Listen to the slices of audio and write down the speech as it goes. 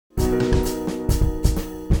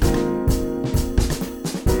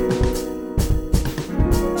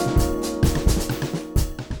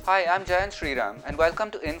Hi, I'm Jayant Sriram and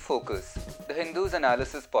welcome to In Focus, the Hindu's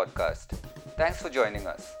Analysis podcast. Thanks for joining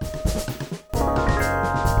us.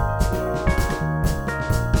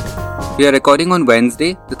 We are recording on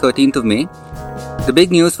Wednesday, the 13th of May. The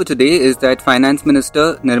big news for today is that Finance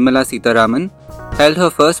Minister Nirmala Sitharaman held her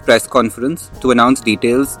first press conference to announce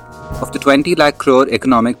details of the 20 lakh crore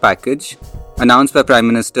economic package announced by Prime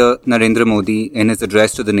Minister Narendra Modi in his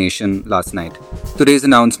address to the nation last night. Today's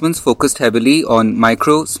announcements focused heavily on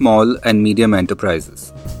micro, small and medium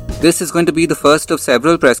enterprises. This is going to be the first of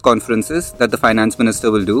several press conferences that the Finance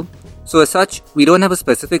Minister will do. So as such, we don't have a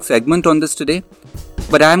specific segment on this today,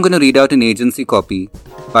 but I am going to read out an agency copy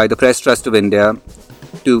by the Press Trust of India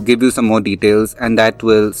to give you some more details, and that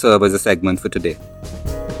will serve as a segment for today.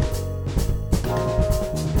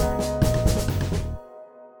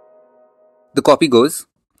 The copy goes,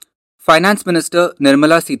 Finance Minister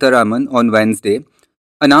Nirmala Sitharaman on Wednesday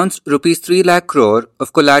announced Rs 3 lakh crore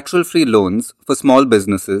of collateral-free loans for small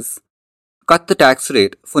businesses, cut the tax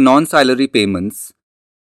rate for non-salary payments,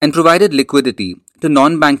 and provided liquidity to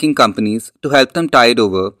non-banking companies to help them tide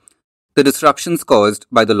over the disruptions caused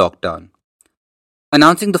by the lockdown.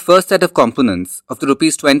 Announcing the first set of components of the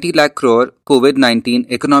Rs 20 lakh crore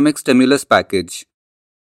COVID-19 economic stimulus package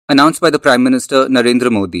announced by the Prime Minister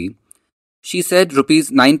Narendra Modi, she said Rs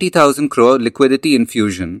 90,000 crore liquidity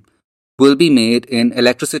infusion will be made in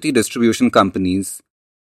electricity distribution companies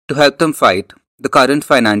to help them fight the current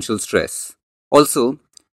financial stress. Also,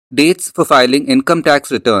 dates for filing income tax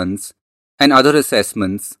returns and other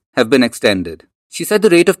assessments have been extended. She said the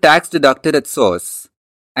rate of tax deducted at source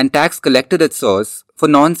and tax collected at source for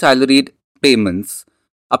non-salaried payments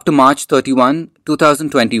up to March 31,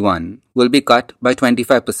 2021 will be cut by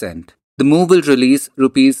 25%. The move will release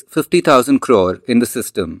Rs 50,000 crore in the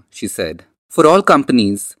system, she said. For all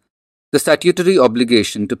companies, the statutory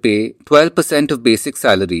obligation to pay 12% of basic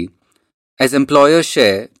salary as employer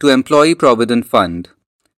share to Employee Provident Fund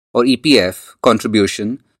or EPF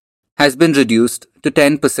contribution has been reduced to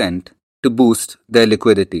 10% to boost their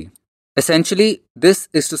liquidity. Essentially, this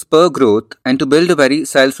is to spur growth and to build a very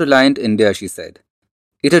self-reliant India, she said.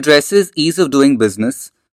 It addresses ease of doing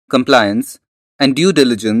business, compliance, and due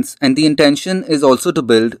diligence, and the intention is also to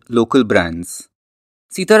build local brands.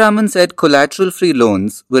 Sitharaman said collateral-free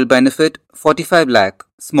loans will benefit 45 lakh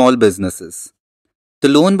small businesses. The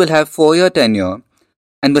loan will have 4-year tenure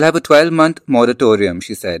and will have a 12-month moratorium,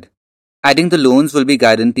 she said, adding the loans will be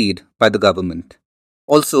guaranteed by the government.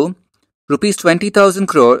 Also, Rs 20,000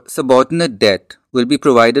 crore subordinate debt will be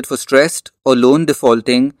provided for stressed or loan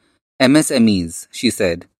defaulting MSMEs, she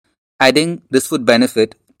said, adding this would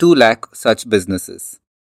benefit 2 lakh such businesses.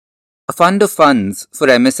 A fund of funds for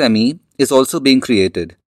MSME is also being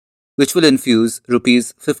created, which will infuse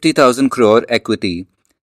Rs 50,000 crore equity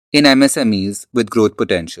in MSMEs with growth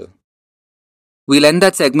potential. We'll end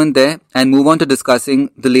that segment there and move on to discussing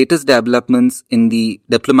the latest developments in the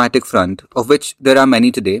diplomatic front, of which there are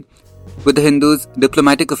many today, with the Hindu's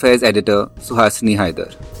Diplomatic Affairs editor Suhasini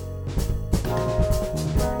Haidar.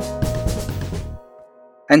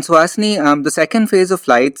 And Suhasini, the second phase of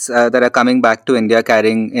flights that are coming back to India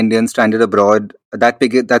carrying Indians stranded abroad,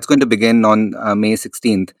 that's going to begin on May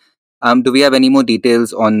 16th. Do we have any more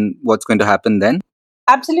details on what's going to happen then?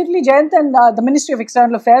 Absolutely, Jayant, and the Ministry of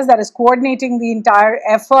External Affairs that is coordinating the entire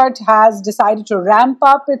effort has decided to ramp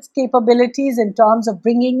up its capabilities in terms of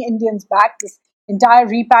bringing Indians back, this entire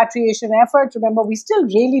repatriation effort. Remember, we still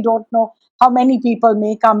really don't know how many people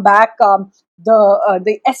may come back.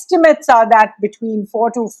 The estimates are that between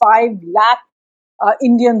 4 to 5 lakh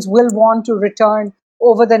Indians will want to return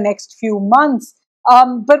over the next few months.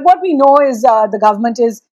 But what we know is the government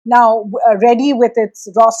is now ready with its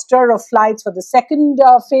roster of flights for the second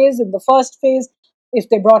phase. In the first phase, if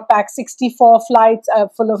they brought back 64 flights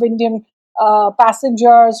full of Indian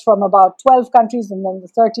passengers from about 12 countries, and then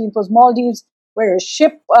the 13th was Maldives, where a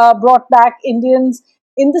ship brought back Indians.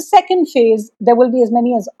 In the second phase, there will be as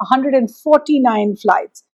many as 149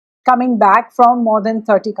 flights coming back from more than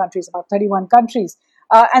 30 countries, about 31 countries.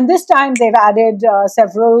 And this time they've added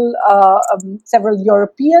several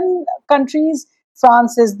European countries.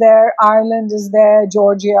 France is there, Ireland is there,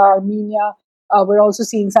 Georgia, Armenia. We're also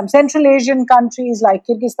seeing some Central Asian countries like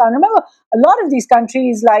Kyrgyzstan. Remember, a lot of these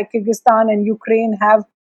countries like Kyrgyzstan and Ukraine have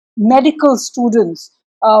medical students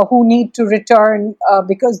who need to return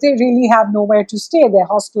because they really have nowhere to stay. Their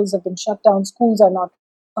hostels have been shut down. Schools are not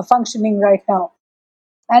functioning right now.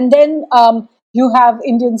 And then you have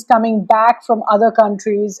Indians coming back from other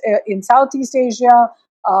countries in Southeast Asia,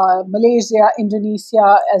 Malaysia,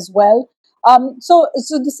 Indonesia as well. So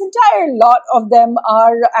this entire lot of them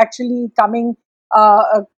are actually coming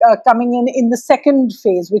coming in the second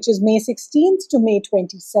phase, which is May 16th to May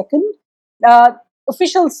 22nd. Uh,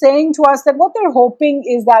 Officials saying to us that what they're hoping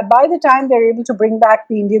is that by the time they're able to bring back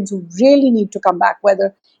the Indians who really need to come back,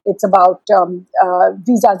 whether it's about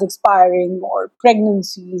visas expiring or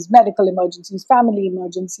pregnancies, medical emergencies, family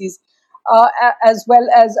emergencies, as well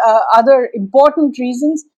as other important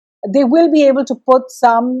reasons, they will be able to put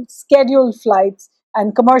some scheduled flights,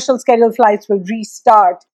 and commercial scheduled flights will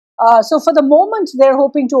restart. So for the moment, they're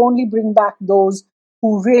hoping to only bring back those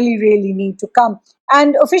who really, really need to come.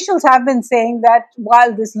 And officials have been saying that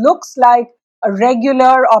while this looks like a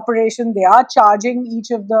regular operation, they are charging each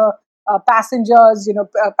of the passengers.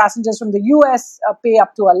 Passengers from the U.S. Pay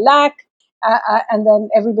up to 1 lakh, and then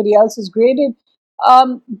everybody else is graded.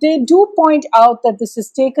 They do point out that this has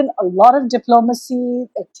taken a lot of diplomacy.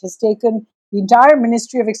 It has taken the entire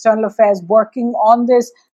Ministry of External Affairs working on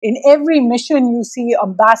this. In every mission, you see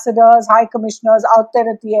ambassadors, high commissioners out there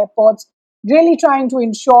at the airports, really trying to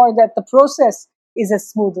ensure that the process is as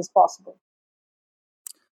smooth as possible.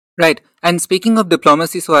 Right. And speaking of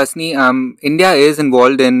diplomacy, Suhasini, India is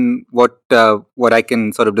involved in what I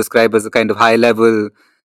can sort of describe as a kind of high level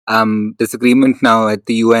disagreement now at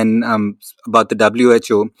the UN about the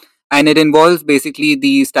WHO, and it involves basically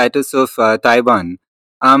the status of Taiwan.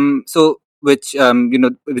 Which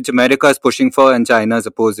America is pushing for and China is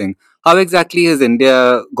opposing. How exactly has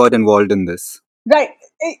India got involved in this? Right.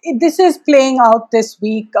 This is playing out this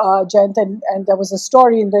week, Jayant, and there was a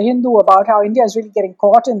story in the Hindu about how India is really getting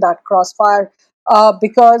caught in that crossfire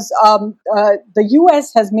because the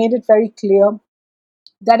US has made it very clear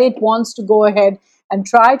that it wants to go ahead and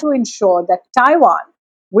try to ensure that Taiwan,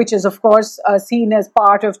 which is, of course, seen as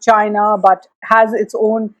part of China but has its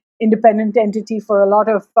own independent entity for a lot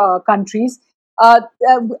of countries,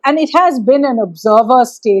 and it has been an observer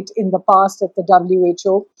state in the past at the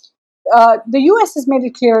WHO. The US has made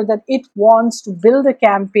it clear that it wants to build a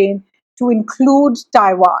campaign to include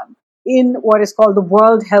Taiwan in what is called the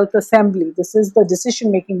World Health Assembly. This is the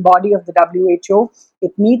decision making body of the WHO.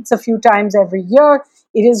 It meets a few times every year.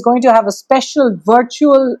 It is going to have a special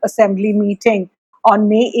virtual assembly meeting on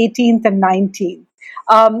May 18th and 19th.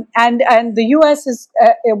 And the US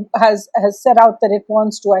has set out that it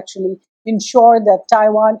wants to actually ensure that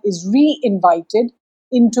Taiwan is re-invited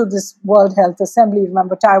into this World Health Assembly.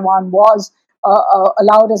 Remember, Taiwan was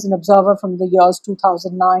allowed as an observer from the years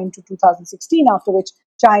 2009 to 2016, after which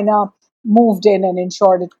China moved in and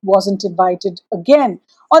ensured it wasn't invited again.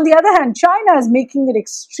 On the other hand, China is making it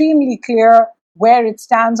extremely clear where it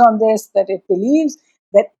stands on this, that it believes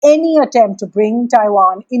that any attempt to bring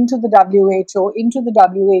Taiwan into the WHO, into the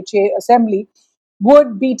WHA assembly,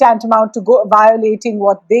 would be tantamount to violating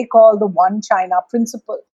what they call the One China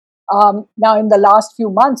principle. Now, in the last few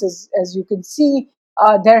months, as you can see,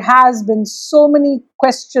 there has been so many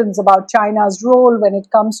questions about China's role when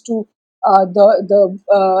it comes to the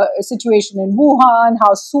situation in Wuhan,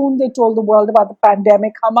 how soon they told the world about the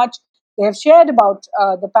pandemic, how much they have shared about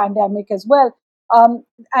the pandemic as well. And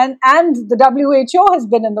the WHO has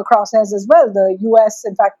been in the crosshairs as well. The US,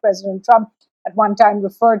 in fact, President Trump at one time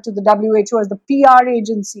referred to the WHO as the PR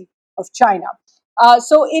agency of China.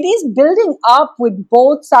 So it is building up with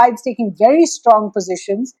both sides taking very strong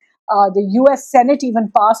positions. The US Senate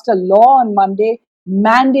even passed a law on Monday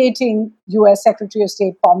mandating US Secretary of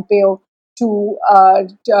State Pompeo to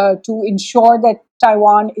ensure that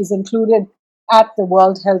Taiwan is included at the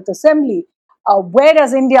World Health Assembly. Where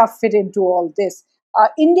does India fit into all this?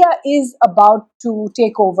 India is about to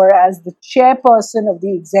take over as the chairperson of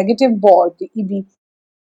the executive board, the EB,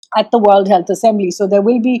 at the World Health Assembly. So there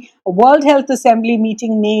will be a World Health Assembly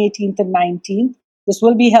meeting May 18th and 19th. This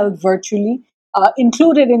will be held virtually.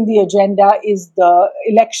 Included in the agenda is the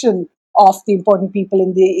election of the important people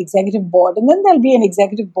in the executive board. And then there'll be an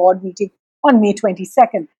executive board meeting on May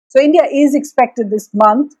 22nd. So India is expected this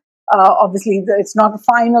month. Obviously, it's not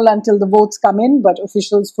final until the votes come in, but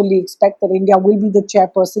officials fully expect that India will be the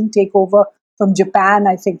chairperson, take over from Japan,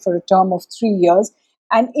 I think, for a term of 3 years.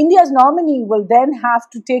 And India's nominee will then have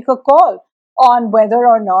to take a call on whether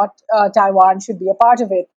or not Taiwan should be a part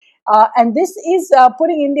of it. And this is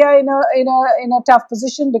putting India in a tough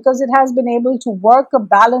position because it has been able to work a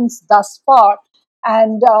balance thus far,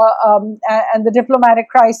 and the diplomatic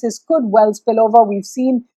crisis could well spill over. We've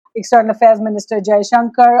seen External Affairs Minister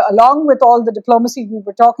Jaishankar, along with all the diplomacy we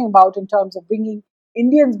were talking about in terms of bringing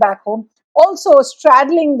Indians back home, also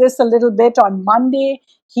straddling this a little bit. On Monday,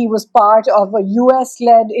 he was part of a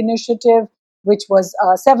US-led initiative, which was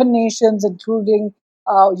 7 nations, including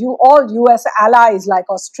all US allies like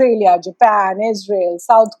Australia, Japan, Israel,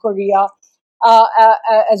 South Korea,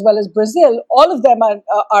 as well as Brazil. All of them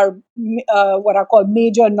are what are called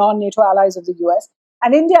major non-NATO allies of the US.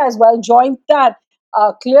 And India as well joined that.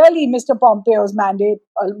 Clearly, Mr. Pompeo's mandate,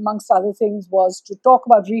 amongst other things, was to talk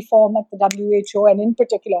about reform at the WHO and, in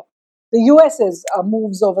particular, the US's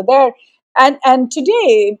moves over there. And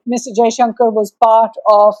today, Mr. Jaishankar was part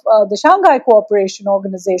of the Shanghai Cooperation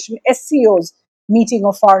Organization, SCO's meeting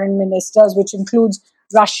of foreign ministers, which includes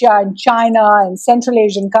Russia and China and Central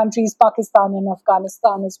Asian countries, Pakistan and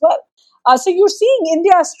Afghanistan as well. So you're seeing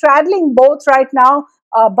India straddling both right now,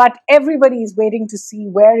 but everybody is waiting to see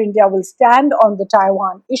where India will stand on the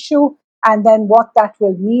Taiwan issue and then what that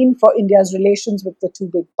will mean for India's relations with the two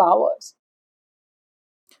big powers.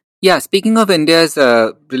 Yeah, speaking of India's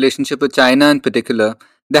relationship with China in particular,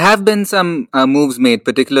 there have been some moves made,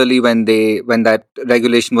 particularly when that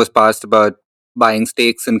regulation was passed about buying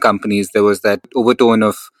stakes in companies. There was that overtone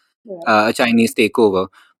of a Chinese takeover.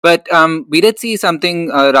 But we did see something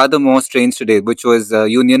rather more strange today, which was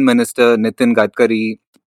Union Minister Nitin Gadkari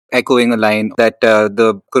echoing a line that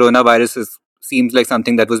the seems like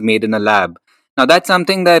something that was made in a lab. Now, that's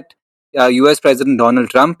something that U.S. President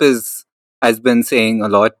Donald Trump has been saying a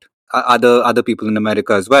lot. Other people in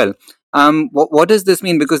America as well. What does this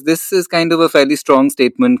mean? Because this is kind of a fairly strong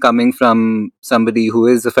statement coming from somebody who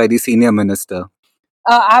is a fairly senior minister.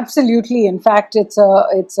 Absolutely. In fact, it's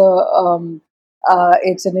an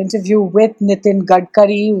interview with Nitin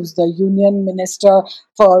Gadkari, who's the Union Minister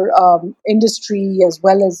for Industry as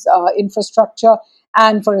well as infrastructure.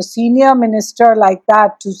 And for a senior minister like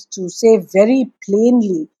that to say very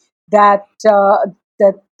plainly that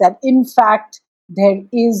that in fact there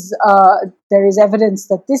is evidence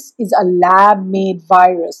that this is a lab-made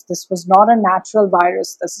virus. This was not a natural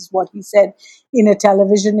virus. This is what he said in a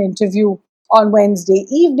television interview on Wednesday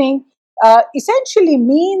evening. Essentially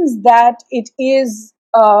means that it is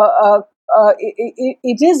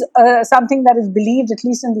something that is believed, at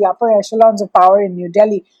least in the upper echelons of power in New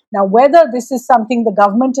Delhi. Now, whether this is something the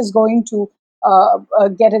government is going to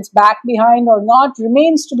get its back behind or not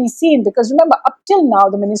remains to be seen. Because remember, up till now,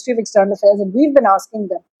 the Ministry of External Affairs, and we've been asking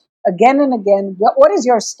them again and again, what is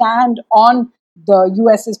your stand on the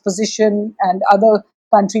US's position and other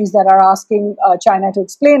countries that are asking China to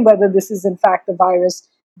explain whether this is in fact a virus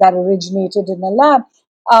that originated in a lab.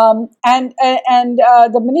 And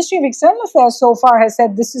the Ministry of External Affairs so far has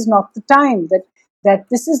said this is not the time, that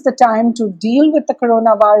this is the time to deal with the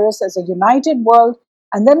coronavirus as a united world.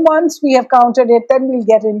 And then once we have countered it, then we'll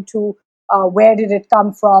get into where did it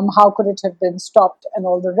come from, how could it have been stopped, and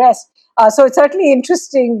all the rest. So it's certainly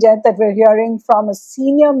interesting, Jet, that we're hearing from a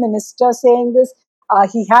senior minister saying this.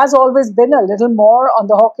 He has always been a little more on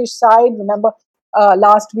the hawkish side. Remember,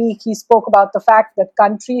 last week he spoke about the fact that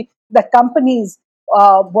companies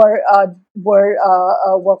were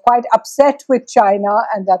quite upset with China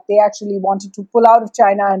and that they actually wanted to pull out of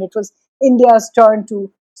China, and it was India's turn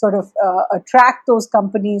to sort of attract those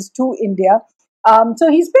companies to India. So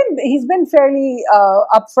he's been fairly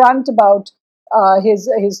upfront about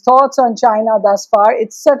his thoughts on China thus far.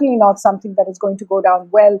 It's certainly not something that is going to go down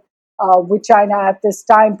well with China at this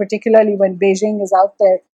time, particularly when Beijing is out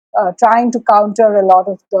there trying to counter a lot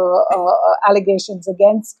of the allegations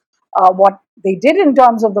against what they did in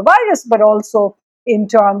terms of the virus, but also in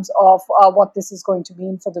terms of what this is going to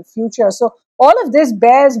mean for the future. So all of this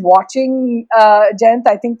bears watching, Jayant.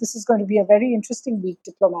 I think this is going to be a very interesting week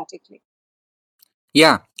diplomatically.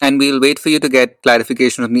 Yeah, and we'll wait for you to get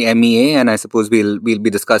clarification from the MEA, and I suppose we'll be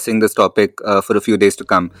discussing this topic for a few days to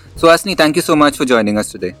come. So, Asni, thank you so much for joining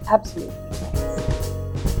us today. Absolutely.